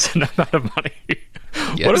ease and amount of money.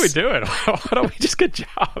 Yes. What are we doing? Why don't we just get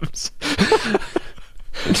jobs?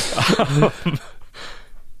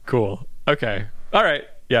 Cool. Okay. All right.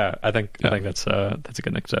 Yeah, I think that's a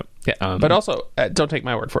good next step. Yeah. But also, don't take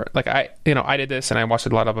my word for it. Like I did this and I watched a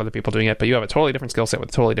lot of other people doing it, but you have a totally different skill set with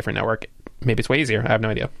a totally different network. Maybe it's way easier. I have no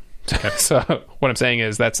idea. Okay. So what I'm saying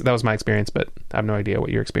is that was my experience, but I have no idea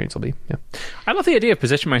what your experience will be. Yeah. I love the idea of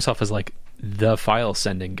positioning myself as like the file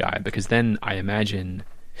sending guy, because then I imagine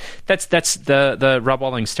that's the Rob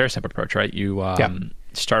Walling stair step approach, right? You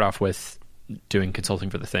start off with doing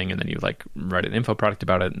consulting for the thing, and then you like write an info product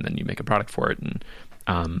about it, and then you make a product for it. And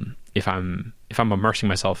if I'm immersing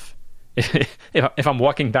myself, if I'm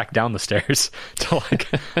walking back down the stairs to like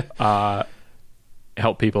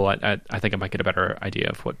help people, I think I might get a better idea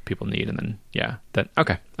of what people need, and then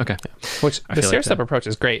okay. Which the stair step approach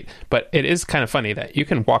is great, but it is kind of funny that you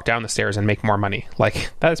can walk down the stairs and make more money. Like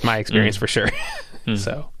that is my experience for sure.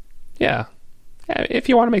 So yeah, if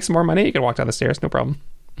you want to make some more money, you can walk down the stairs, no problem.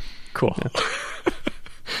 Cool. Yeah.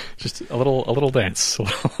 Just a little dance.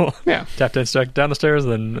 Yeah. Tap dance down the stairs,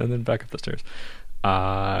 and then back up the stairs.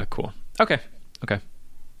 Cool. Okay.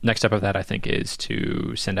 Next step of that, I think, is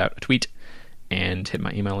to send out a tweet and hit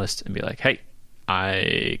my email list and be like, hey,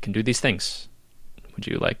 I can do these things. Would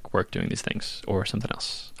you like work doing these things or something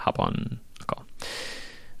else? Hop on a call.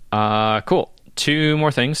 Cool. 2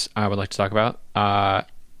 more things I would like to talk about. I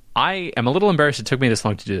am a little embarrassed it took me this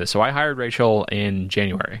long to do this. So I hired Rachel in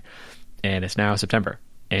January, and it's now September.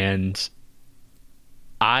 And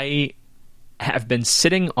I have been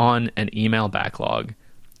sitting on an email backlog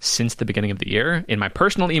since the beginning of the year in my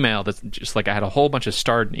personal email. That's just like I had a whole bunch of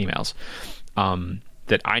starred emails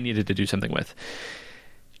that I needed to do something with.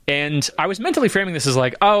 And I was mentally framing this as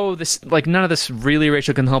like, oh, this, like, none of this really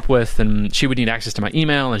Rachel can help with, and she would need access to my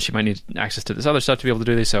email, and she might need access to this other stuff to be able to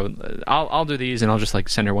do these. So I'll do these, and I'll just like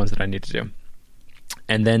send her ones that I need to do.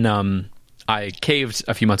 And then I caved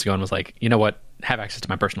a few months ago and was like, you know what? Have access to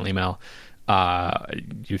my personal email.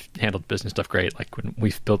 You've handled business stuff great. Like when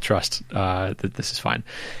we've built trust, that this is fine.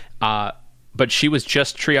 But she was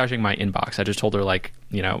just triaging my inbox. I just told her, like,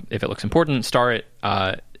 if it looks important, star it.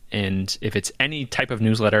 and if it's any type of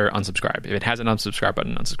newsletter, unsubscribe. If it has an unsubscribe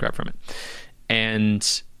button, unsubscribe from it.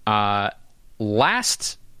 And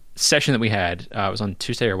last session that we had, it was on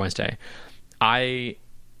Tuesday or Wednesday, I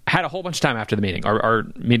had a whole bunch of time after the meeting. Our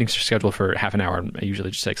meetings are scheduled for half an hour, and it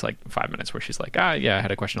usually just takes like 5 minutes, where she's like, yeah, I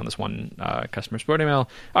had a question on this one customer support email.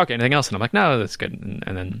 Okay, anything else? And I'm like, no, that's good.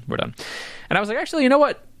 And then we're done. And I was like, actually, you know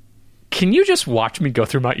what? Can you just watch me go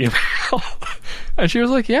through my email? And she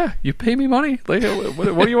was like, yeah, you pay me money. Like,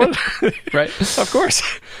 what do you want? Right? Of course.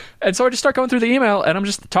 And so I just start going through the email, and I'm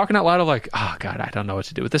just talking out loud of like, oh, God, I don't know what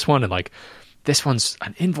to do with this one. And like, this one's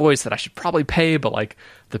an invoice that I should probably pay, but like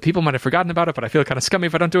the people might have forgotten about it, but I feel kind of scummy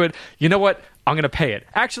if I don't do it. You know what? I'm going to pay it.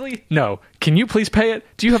 Actually, no. Can you please pay it?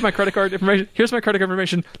 Do you have my credit card information? Here's my credit card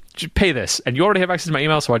information. Pay this. And you already have access to my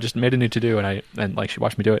email, so I just made a new to-do, and like she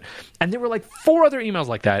watched me do it. And there were like 4 other emails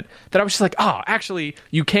like that I was just like, actually,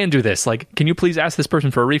 you can do this. Like, can you please ask this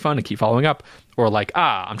person for a refund and keep following up? Or like,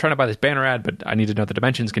 I'm trying to buy this banner ad, but I need to know the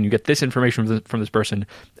dimensions. Can you get this information from this person?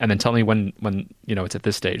 And then tell me when it's at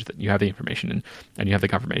this stage that you have the information and you have the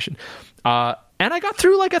confirmation. And I got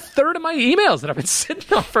through like a third of my emails that I've been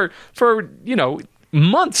sitting on for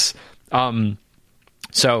months.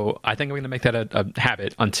 So I think I'm going to make that a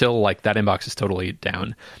habit until like that inbox is totally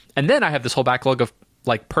down. And then I have this whole backlog of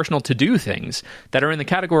like personal to-do things that are in the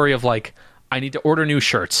category of like, I need to order new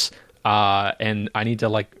shirts, and I need to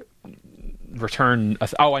like return.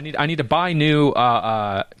 I need to buy new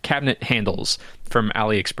cabinet handles from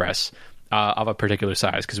AliExpress. Of a particular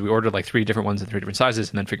size, because we ordered like 3 different ones in 3 different sizes,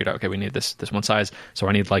 and then figured out, okay, we need this one size, so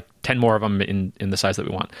I need like 10 more of them in the size that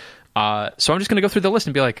we want. So I'm just going to go through the list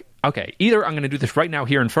and be like, okay, either I'm going to do this right now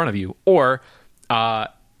here in front of you, or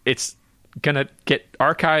it's going to get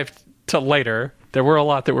archived to later. There were a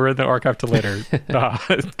lot that were in the archive to later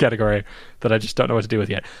category that I just don't know what to do with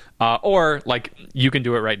yet. Or like, you can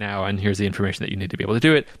do it right now, and here's the information that you need to be able to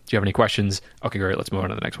do it. Do you have any questions? Okay, great, let's move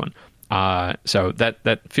on to the next one. So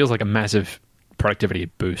that feels like a massive productivity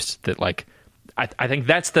boost that like, I think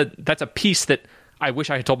that's a piece that I wish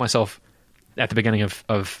I had told myself at the beginning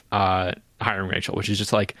of hiring Rachel, which is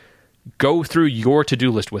just like, go through your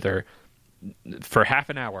to-do list with her for half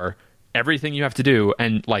an hour, everything you have to do,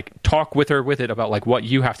 and like talk with her with it about like what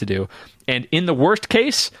you have to do. And in the worst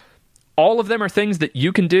case, all of them are things that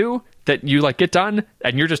you can do that you like get done,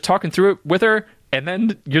 and you're just talking through it with her. And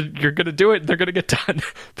then you're going to do it, and they're going to get done.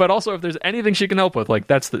 But also, if there's anything she can help with, like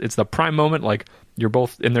it's the prime moment. Like, you're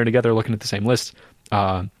both in there together looking at the same list.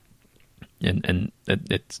 And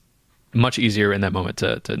it's much easier in that moment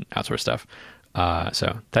to outsource stuff.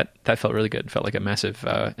 So that felt really good. It felt like a massive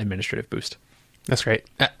administrative boost. That's great.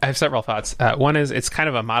 I have several thoughts. One is it's kind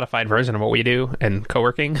of a modified version of what we do in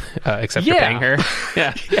co-working, except for paying her.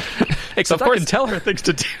 Yeah. Except so of course, I can tell her things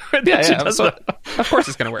to do. So of course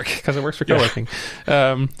it's going to work because it works for co-working.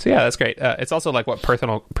 So yeah, that's great. It's also like what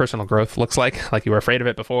personal growth looks like. Like, you were afraid of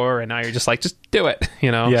it before, and now you're just like, just do it. I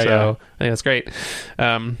think that's great.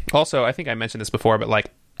 Also, I think I mentioned this before, but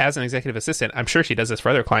like, as an executive assistant, I'm sure she does this for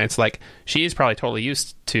other clients. Like, she's probably totally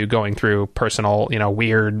used to going through personal,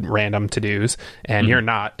 weird, random to-dos, and you're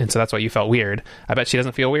not. And so that's why you felt weird. I bet she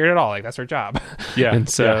doesn't feel weird at all. Like, that's her job. Yeah. And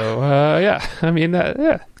so, I mean,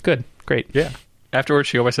 good. Great. Yeah. Afterwards,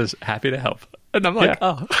 she always says, happy to help. And I'm like,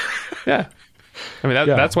 oh. Yeah. I mean,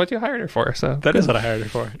 that's what you hired her for. So that is what I hired her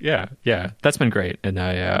for. Yeah. Yeah. That's been great. And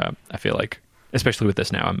I feel like, especially with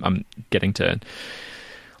this now, I'm getting to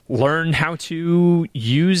learn how to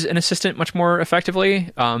use an assistant much more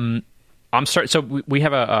effectively. So we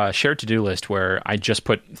have a shared to-do list where I just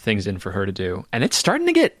put things in for her to do, and it's starting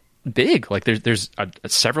to get big. Like, there's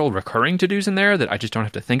several recurring to-dos in there that I just don't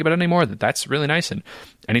have to think about anymore. That's really nice. And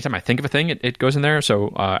anytime I think of a thing, it goes in there.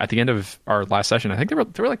 So at the end of our last session, I think there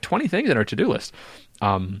were like 20 things in our to-do list.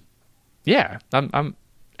 And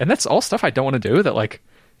that's all stuff I don't want to do that like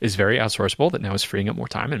is very outsourceable, that now is freeing up more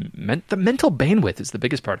time, and the mental bandwidth is the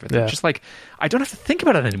biggest part of it. Yeah. Just like, I don't have to think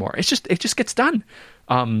about it anymore. It just gets done.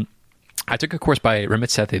 I took a course by Ramit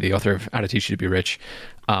Sethi, the author of How to Teach You to Be Rich,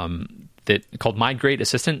 that called My Great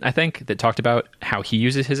Assistant, I think, that talked about how he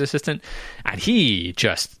uses his assistant, and he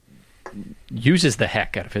just uses the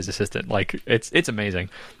heck out of his assistant. Like, it's amazing.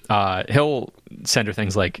 He'll send her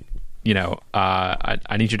things like,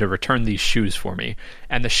 I need you to return these shoes for me.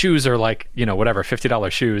 And the shoes are like, whatever,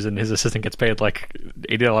 $50 shoes, and his assistant gets paid like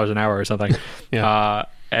 $80 an hour or something.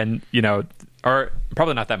 Or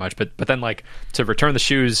probably not that much, but then like, to return the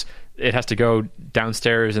shoes, it has to go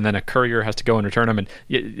downstairs, and then a courier has to go and return them. And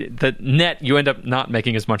the net, you end up not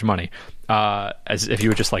making as much money as if you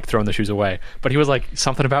had just like thrown the shoes away. But he was like,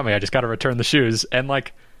 something about me, I just got to return the shoes. And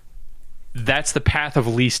like, that's the path of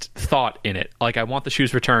least thought in it. Like, I want the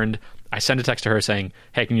shoes returned. I send a text to her saying,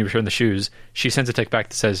 hey, can you return the shoes? She sends a text back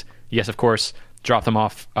that says, yes, of course, drop them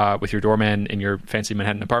off with your doorman in your fancy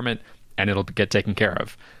Manhattan apartment, and it'll get taken care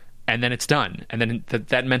of. And then it's done. And then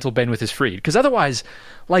that mental bandwidth is freed. Because otherwise,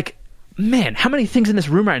 like, man, how many things in this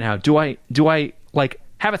room right now do I like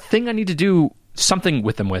have a thing I need to do something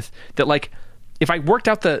with them with that, like, if I worked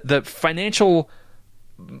out the financial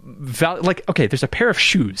value, like, okay, there's a pair of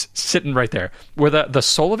shoes sitting right there where the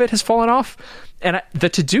sole of it has fallen off, and the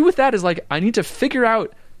to do with that is like, I need to figure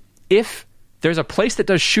out if there's a place that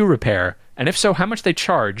does shoe repair, and if so, how much they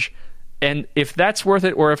charge, and if that's worth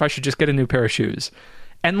it, or if I should just get a new pair of shoes.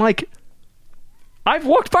 And like, I've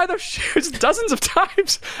walked by those shoes dozens of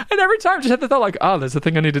times, and every time just had the thought like, oh, there's a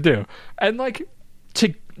thing I need to do. And like,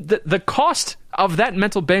 the cost of that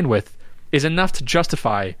mental bandwidth is enough to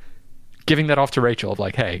justify giving that off to Rachel of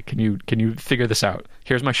like, hey, can you figure this out?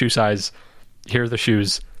 Here's my shoe size. Here are the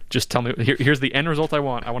shoes. Just tell me. Here's the end result I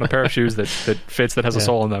want. I want a pair of shoes that fits, that has a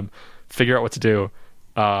sole in them. Figure out what to do,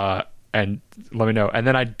 and let me know. And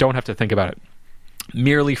then I don't have to think about it.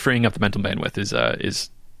 Merely freeing up the mental bandwidth is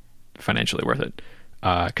financially worth it,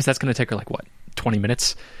 because that's going to take her like, what, 20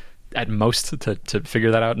 minutes at most to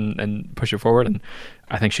figure that out and push it forward. And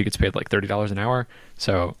I think she gets paid like $30 an hour.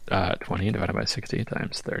 So 20 divided by 60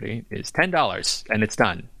 times 30 is $10, and it's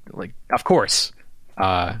done. Like, of course.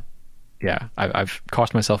 Yeah, I've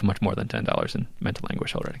cost myself much more than $10 in mental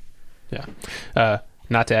anguish already. Yeah.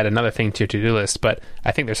 Not to add another thing to your to-do list, but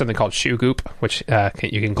I think there's something called shoe goop, which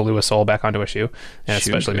you can glue a sole back onto a shoe, and it's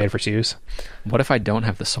especially made for shoes. What if I don't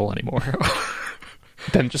have the sole anymore?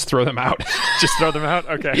 Then just throw them out. Just throw them out?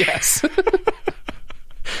 Okay. Yes.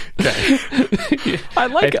 Okay. I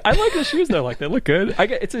like the shoes though. Like, they look good.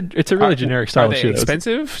 It's a really generic style of shoe. Are they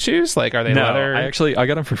expensive shoes? Like, are they leather? I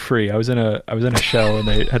got them for free. I was in a show and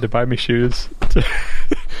they had to buy me shoes.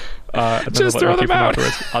 Just throw them out.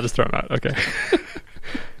 I'll just throw them out. Okay.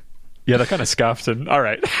 Yeah, they're kind of scuffed and all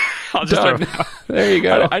right. I'll just throw them out. There you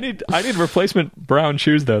go. I need replacement brown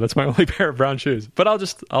shoes though. That's my only pair of brown shoes. But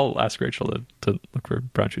I'll ask Rachel to look for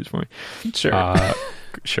brown shoes for me. Sure.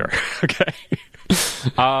 Sure. Okay.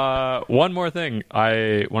 One more thing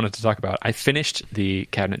I wanted to talk about. I finished the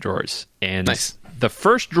cabinet drawers, and nice. The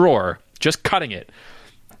first drawer, just cutting it.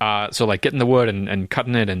 So like getting the wood and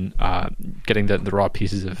cutting it and getting the raw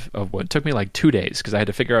pieces of wood took me like 2 days because I had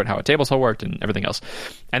to figure out how a table saw worked and everything else.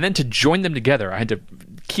 And then to join them together, I had to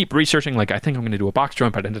keep researching, like, I think I'm going to do a box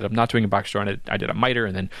joint, but I ended up not doing a box joint. I did a miter,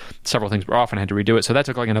 and then several things were off and I had to redo it. So that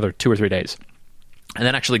took like another 2 or 3 days. And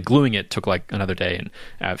then actually gluing it took like another day,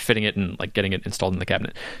 and fitting it and like getting it installed in the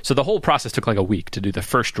cabinet. So the whole process took like a week to do the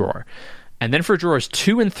first drawer. And then for drawers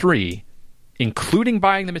 2 and 3, including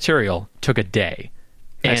buying the material, took a day.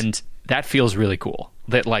 Nice. And that feels really cool.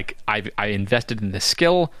 That like I invested in this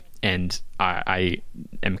skill, and I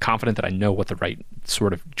am confident that I know what the right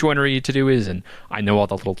sort of joinery to do is, and I know all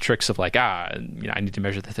the little tricks of like I need to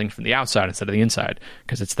measure the thing from the outside instead of the inside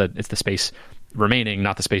because it's the space remaining,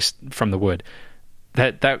 not the space from the wood.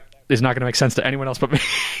 That is not going to make sense to anyone else but me.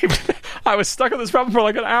 I was stuck on this problem for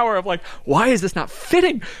like an hour of like, why is this not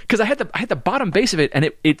fitting? Because I had the bottom base of it,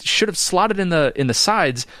 and it should have slotted in the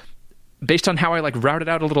sides based on how I like routed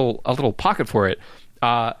out a little pocket for it.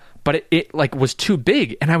 But it like was too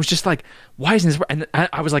big, and I was just like, why isn't this? And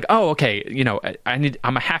I was like, oh, okay,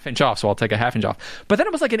 I'm a half inch off, so I'll take a half inch off. But then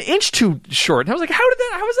it was like an inch too short, and I was like, how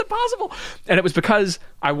is that possible? And it was because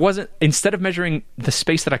I wasn't, instead of measuring the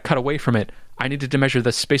space that I cut away from it, I needed to measure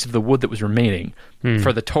the space of the wood that was remaining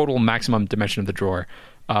for the total maximum dimension of the drawer.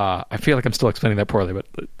 I feel like I'm still explaining that poorly, but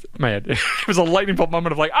man, it was a lightning bolt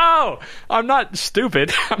moment of like, oh, I'm not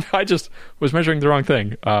stupid. I just was measuring the wrong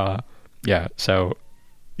thing. So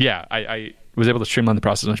I was able to streamline the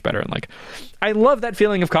process much better. And like, I love that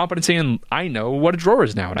feeling of competency, and I know what a drawer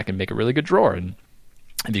is now, and I can make a really good drawer. And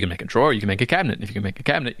if you can make a drawer, you can make a cabinet. If you can make a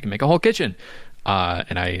cabinet, you can make a whole kitchen.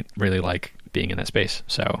 And I really like being in that space.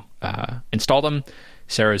 So installed them.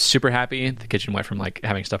 Sarah's super happy. The kitchen went from like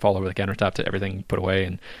having stuff all over the countertop to everything put away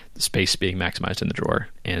and the space being maximized in the drawer.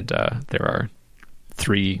 And there are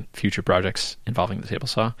 3 future projects involving the table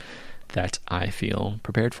saw that I feel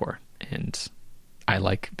prepared for. And I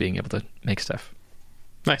like being able to make stuff.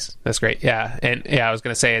 Nice. That's great. Yeah. And yeah, I was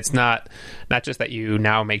going to say, it's not just that you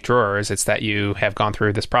now make drawers, it's that you have gone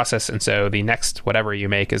through this process. And so the next whatever you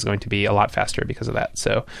make is going to be a lot faster because of that.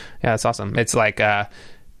 So yeah, it's awesome. It's like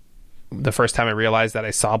the first time I realized that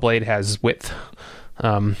a saw blade has width.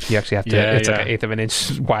 You actually have to, it's like an eighth of an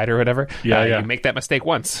inch wide or whatever. You make that mistake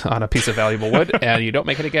once on a piece of valuable wood and you don't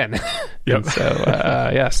make it again. Yep.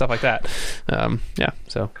 So, stuff like that.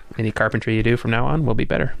 So any carpentry you do from now on will be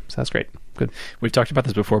better. So that's great. Good. We've talked about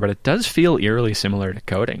this before, but it does feel eerily similar to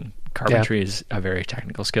coding carpentry is a very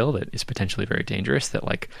technical skill that is potentially very dangerous, that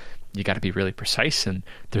like you got to be really precise, and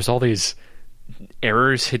there's all these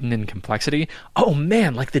errors hidden in complexity. Oh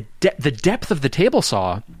man, like the depth of the table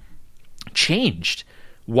saw changed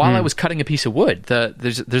while I was cutting a piece of wood.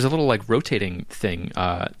 There's a little like rotating thing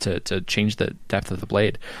to change the depth of the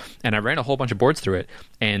blade, and I ran a whole bunch of boards through it,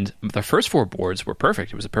 and the first 4 boards were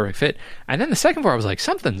perfect. It was a perfect fit, and then the second 4 I was like,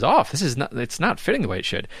 something's off. It's not fitting the way it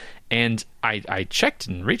should. And I checked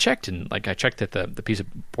and rechecked, and like I checked that the piece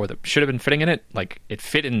of board that should have been fitting in it, like it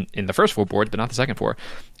fit in the first 4 boards but not the second 4.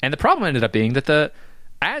 And the problem ended up being that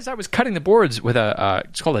as I was cutting the boards with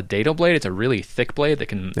it's called a dado blade. It's a really thick blade that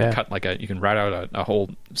can cut you can route out a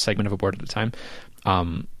whole segment of a board at a time,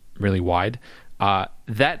 really wide.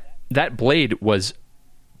 That blade was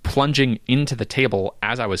plunging into the table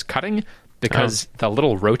as I was cutting, because the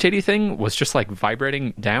little rotatey thing was just like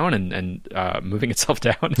vibrating down and moving itself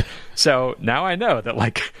down. So now I know that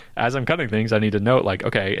like as I'm cutting things, I need to note like,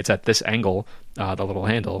 okay, it's at this angle, the little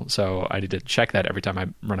handle. So I need to check that every time I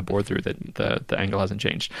run a board through, that the angle hasn't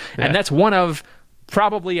changed. Yeah. And that's one of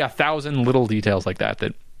probably 1,000 little details like that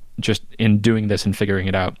just in doing this and figuring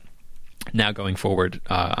it out, now going forward,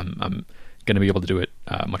 I'm going to be able to do it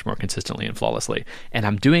much more consistently and flawlessly. And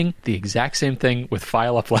I'm doing the exact same thing with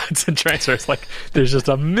file uploads and transfers. Like there's just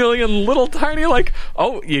a million little tiny like,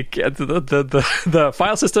 you get the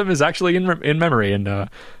file system is actually in memory and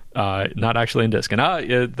not actually in disk. And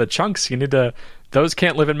the chunks those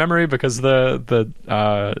can't live in memory because the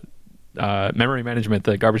memory management,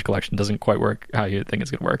 the garbage collection, doesn't quite work how you think it's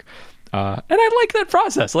going to work. And I like that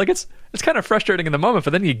process. Like it's kind of frustrating in the moment,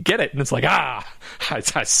 but then you get it and it's like, I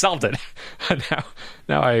solved it.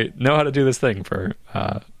 now I know how to do this thing for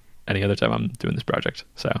any other time I'm doing this project.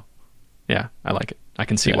 So yeah, I like it. I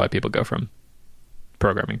can see why people go from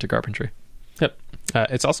programming to carpentry. Yep.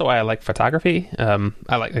 It's also why I like photography.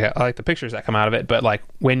 I like the pictures that come out of it, but like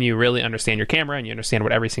when you really understand your camera and you understand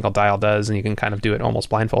what every single dial does, and you can kind of do it almost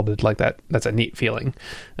blindfolded like that, that's a neat feeling.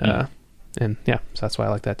 And yeah, so that's why I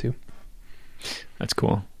like that too. That's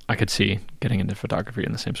cool. I could see getting into photography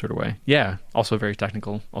in the same sort of way. Yeah, also very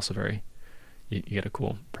technical, also very, you get a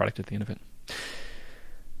cool product at the end of it.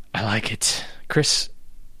 I like it. Chris,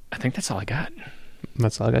 I think that's all I got.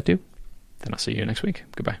 That's all I got too. Then I'll see you next week.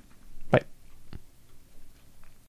 Goodbye.